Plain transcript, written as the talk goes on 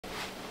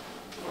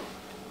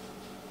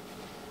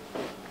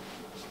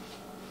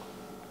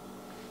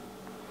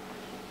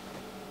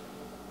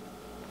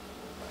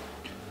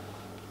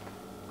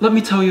Let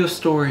me tell you a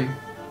story.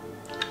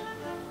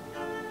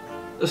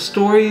 A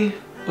story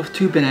of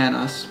two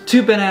bananas.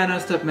 Two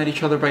bananas that met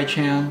each other by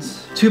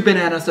chance. Two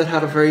bananas that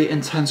had a very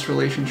intense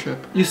relationship.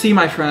 You see,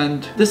 my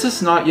friend, this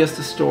is not just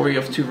the story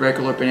of two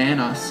regular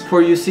bananas.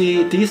 For you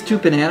see, these two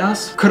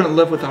bananas couldn't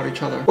live without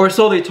each other. Or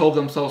so they told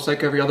themselves,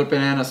 like every other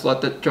banana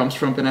sled that jumps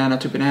from banana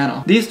to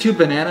banana. These two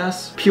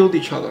bananas peeled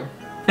each other.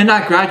 And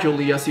not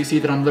gradually, as you see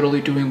that I'm literally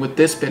doing with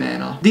this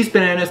banana. These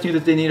bananas knew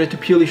that they needed to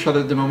peel each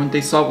other the moment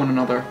they saw one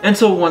another. And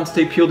so once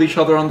they peeled each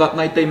other on that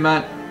night they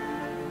met,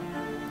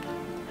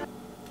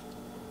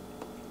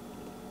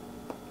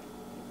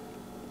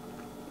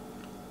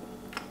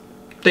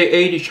 they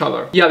ate each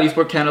other. Yeah, these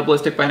were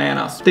cannibalistic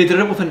bananas. They did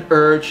it with an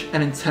urge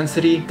and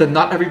intensity that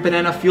not every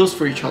banana feels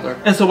for each other.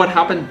 And so what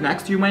happened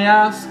next, you may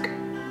ask?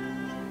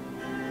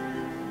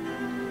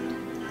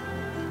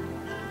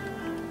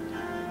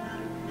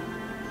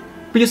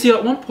 But you see,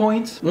 at one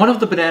point, one of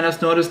the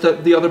bananas noticed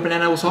that the other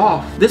banana was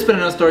off. This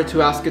banana started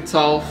to ask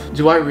itself,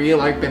 do I really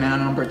like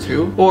banana number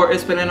 2? Or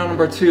is banana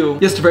number 2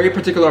 just very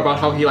particular about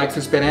how he likes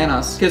his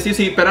bananas? Because you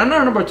see,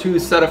 banana number 2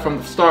 said it from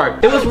the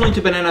start. It was really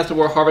into bananas that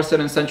were harvested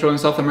in Central and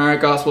South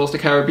America as well as the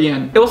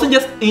Caribbean. It wasn't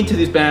just into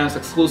these bananas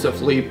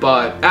exclusively,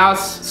 but as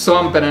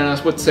some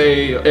bananas would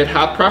say, it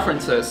had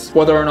preferences.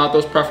 Whether or not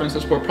those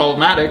preferences were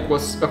problematic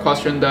was a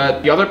question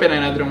that the other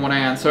banana didn't want to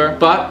answer.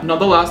 But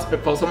nonetheless,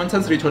 it felt some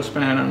intensity towards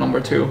banana number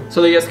 2.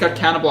 So they just kept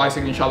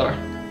cannibalizing each other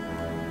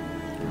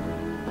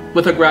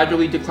with a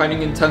gradually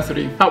declining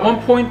intensity. At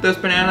one point, this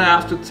banana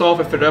asked itself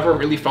if it ever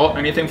really felt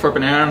anything for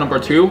banana number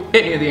 2.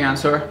 It knew the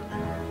answer.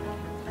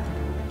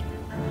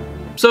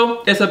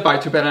 So it said bye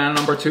to banana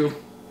number 2.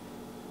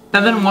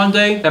 And then one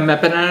day, I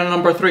met banana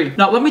number 3.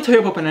 Now, let me tell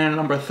you about banana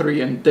number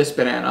 3 and this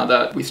banana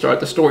that we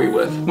started the story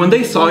with. When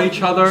they saw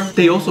each other,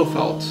 they also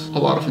felt a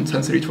lot of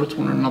intensity towards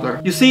one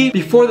another. You see,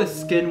 before the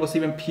skin was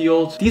even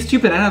peeled, these two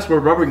bananas were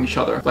rubbing each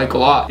other, like a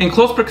lot, in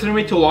close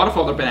proximity to a lot of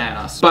other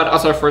bananas. But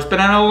as our first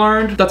banana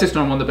learned, that's just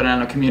normal in the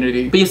banana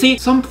community. But you see,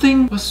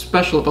 something was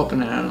special about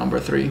banana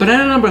number 3.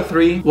 Banana number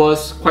 3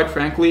 was, quite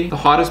frankly, the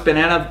hottest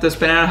banana this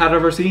banana had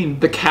ever seen.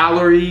 The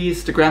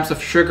calories, the grams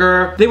of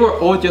sugar, they were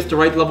all just the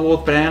right level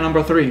with banana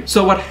number 3.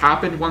 So what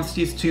happened once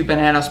these two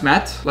bananas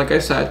met? Like I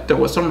said, there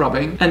was some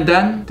rubbing, and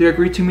then they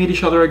agreed to meet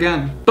each other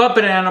again. But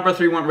banana number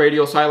 3 went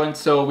radio silent,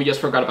 so we just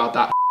forgot about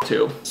that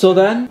too. So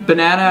then,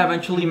 banana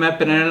eventually met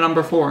banana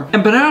number 4.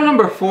 And banana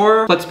number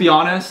 4, let's be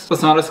honest,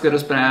 was not as good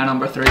as banana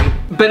number 3.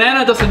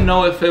 Banana doesn't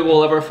know if it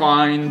will ever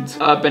find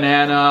a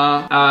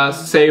banana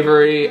as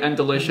savory and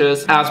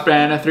delicious as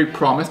banana 3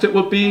 promised it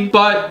would be.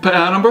 But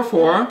banana number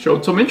 4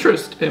 showed some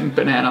interest in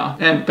banana.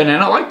 And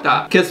banana liked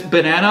that. Because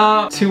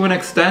banana, to an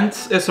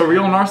extent, is a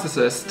real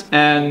narcissist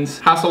and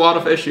has a lot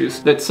of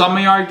issues that some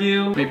may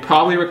argue may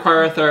probably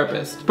require a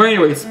therapist. But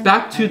anyways,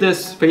 back to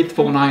this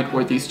fateful night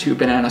where these two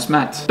bananas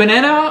met.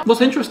 Banana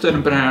was interested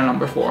in banana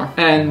number 4,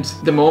 and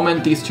the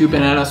moment these two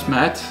bananas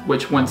met,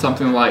 which went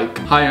something like,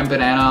 hi, I'm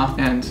banana,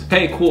 and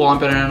hey, cool, I'm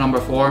banana number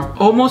 4,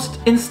 almost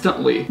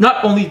instantly,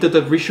 not only did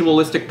the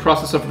ritualistic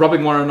process of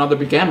rubbing one another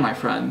begin, my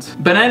friend,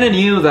 banana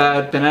knew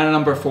that banana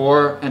number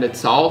 4 and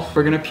itself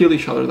were gonna peel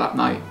each other that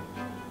night.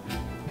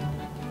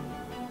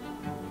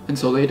 And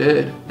so they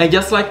did. And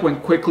just like when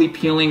quickly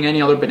peeling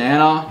any other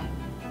banana,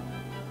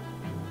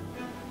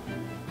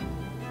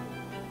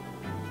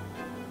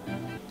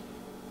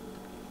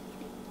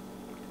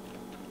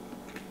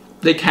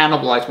 they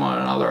cannibalized one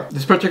another.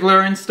 This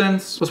particular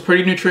instance was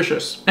pretty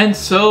nutritious. And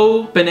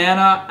so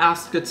banana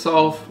asked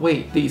itself,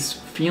 wait, these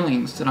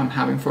feelings that I'm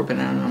having for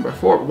banana number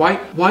 4,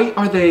 why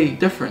are they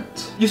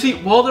different? You see,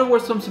 while there were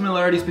some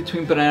similarities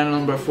between banana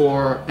number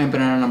 4 and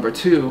banana number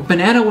 2,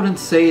 banana wouldn't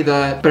say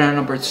that banana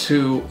number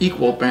 2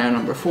 equaled banana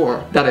number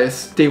 4. That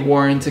is, they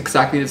weren't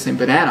exactly the same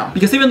banana.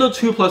 Because even though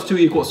 2 plus 2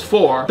 equals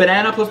 4,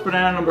 banana plus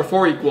banana number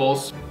 4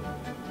 equals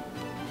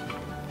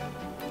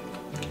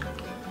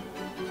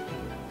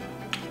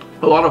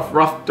a lot of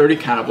rough, dirty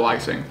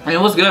cannibalizing. And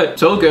it was good.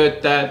 So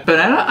good that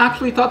banana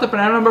actually thought that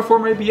banana number 4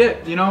 may be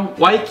it. You know,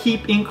 why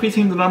keep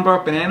increasing the number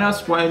of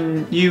bananas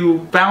when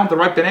you found the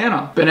right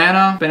banana?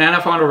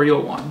 Banana found a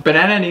real one.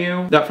 Banana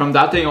knew that from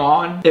that day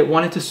on, it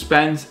wanted to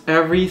spend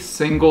every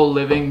single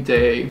living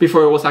day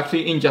before it was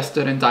actually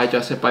ingested and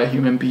digested by a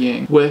human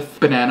being with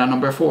banana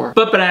number 4.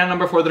 But banana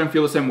number 4 didn't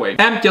feel the same way.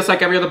 And just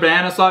like every other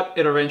banana slot,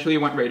 it eventually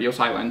went radio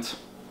silent.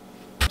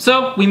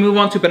 So we move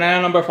on to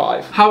banana number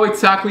 5. How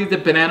exactly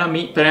did banana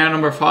meet banana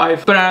number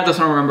 5? Banana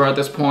doesn't remember at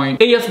this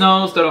point. It just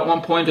knows that at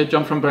one point it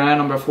jumped from banana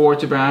number 4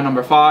 to banana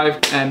number 5.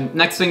 And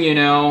next thing you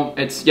know,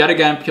 it's yet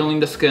again peeling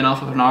the skin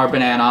off of another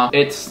banana.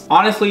 It's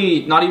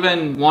honestly not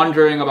even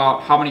wondering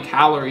about how many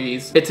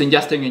calories it's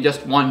ingesting in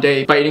just one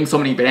day by eating so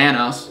many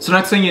bananas. So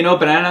next thing you know,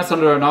 banana's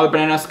under another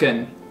banana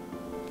skin.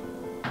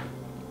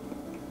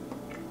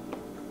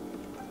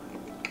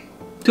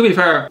 To be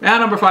fair, banana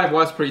number 5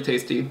 was pretty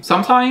tasty.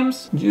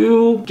 Sometimes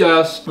you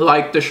just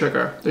like the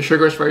sugar. The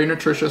sugar is very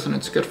nutritious and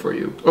it's good for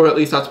you. Or at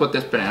least that's what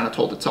this banana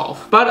told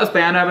itself. But as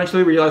banana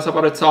eventually realized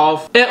about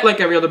itself, it, like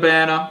every other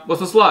banana,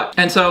 was a slut.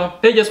 And so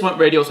it just went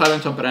radio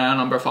silent on banana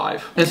number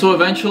 5. And so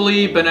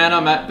eventually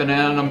banana met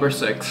banana number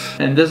 6.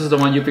 And this is the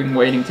one you've been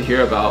waiting to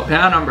hear about.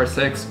 Banana number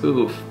 6,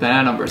 oof,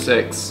 banana number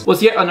 6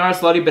 was yet another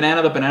slutty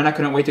banana the banana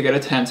couldn't wait to get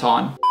its hands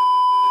on.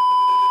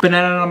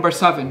 Banana number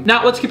 7.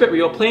 Now let's keep it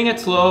real. Playing it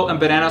slow and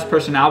banana's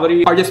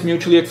personality are just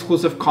mutually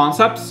exclusive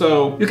concepts,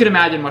 so you can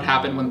imagine what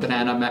happened when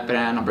banana met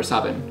banana number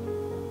 7.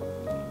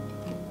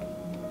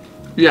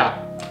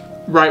 Yeah,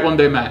 right when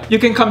they met. You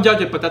can come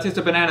judge it, but that's just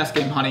a banana's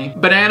game, honey.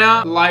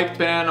 Banana liked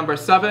banana number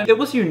 7. It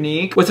was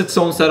unique with its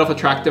own set of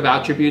attractive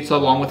attributes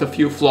along with a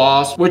few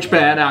flaws, which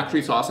banana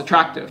actually saw as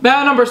attractive.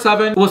 Banana number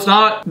 7 was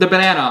not the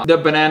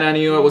banana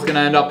knew it was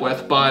gonna end up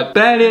with, but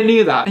banana didn't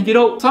need that. And you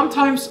know,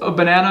 sometimes a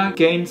banana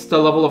gains the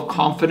level of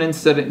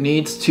confidence that it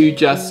needs to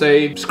just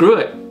say, screw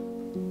it.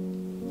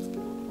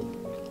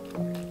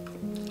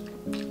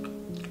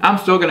 I'm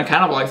still gonna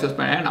cannibalize this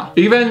banana.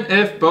 Even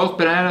if both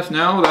bananas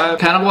know that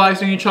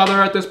cannibalizing each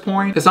other at this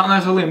point is not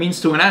necessarily a means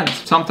to an end.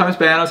 Sometimes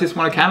bananas just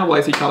want to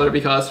cannibalize each other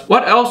because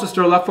what else is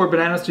there left for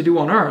bananas to do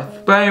on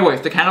Earth? But anyways,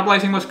 the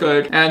cannibalizing was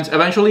good and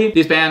eventually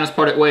these bananas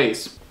parted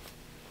ways.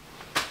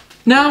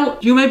 Now,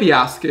 you may be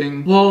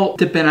asking, well,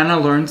 did banana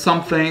learn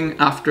something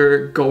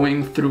after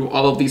going through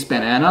all of these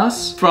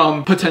bananas?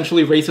 From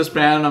potentially racist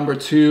banana number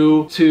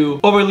 2 to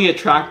overly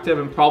attractive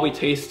and probably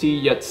tasty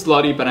yet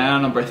slutty banana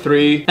number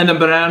 3, and then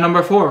banana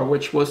number 4,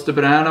 which was the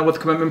banana with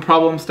commitment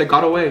problems that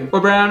got away. Or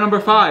banana number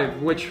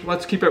 5, which,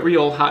 let's keep it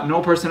real, had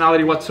no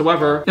personality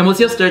whatsoever and was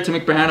just there to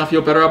make banana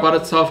feel better about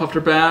itself after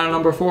banana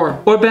number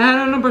 4. Or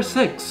banana number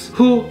 6,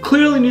 who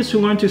clearly needs to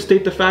learn to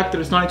state the fact that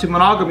it's not into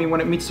monogamy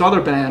when it meets other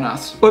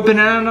bananas. Or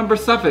banana number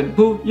 7,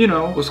 who, you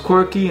know, was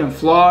quirky and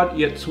flawed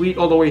yet sweet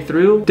all the way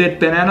through. Did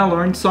banana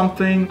learn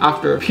something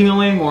after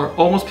peeling or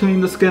almost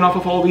peeling the skin off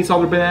of all these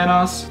other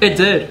bananas? It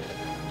did.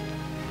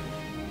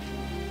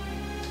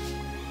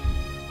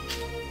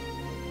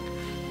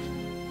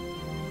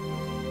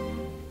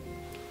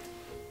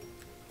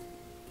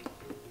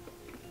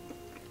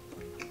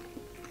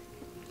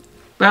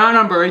 Banana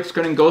number 8 is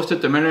getting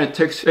ghosted the minute it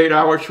takes 8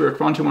 hours to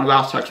respond to my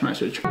last text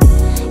message.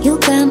 You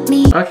got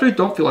me. I actually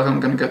don't feel like I'm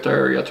gonna get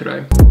there yet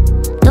today.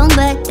 Don't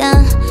back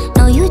down,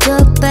 no you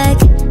drop back.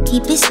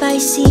 Keep it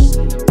spicy,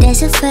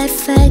 there's a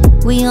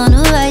fact. We on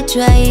the right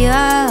track,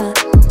 yeah.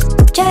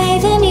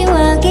 Driving me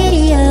wild,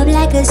 giddy up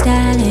like a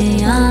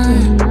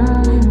stallion.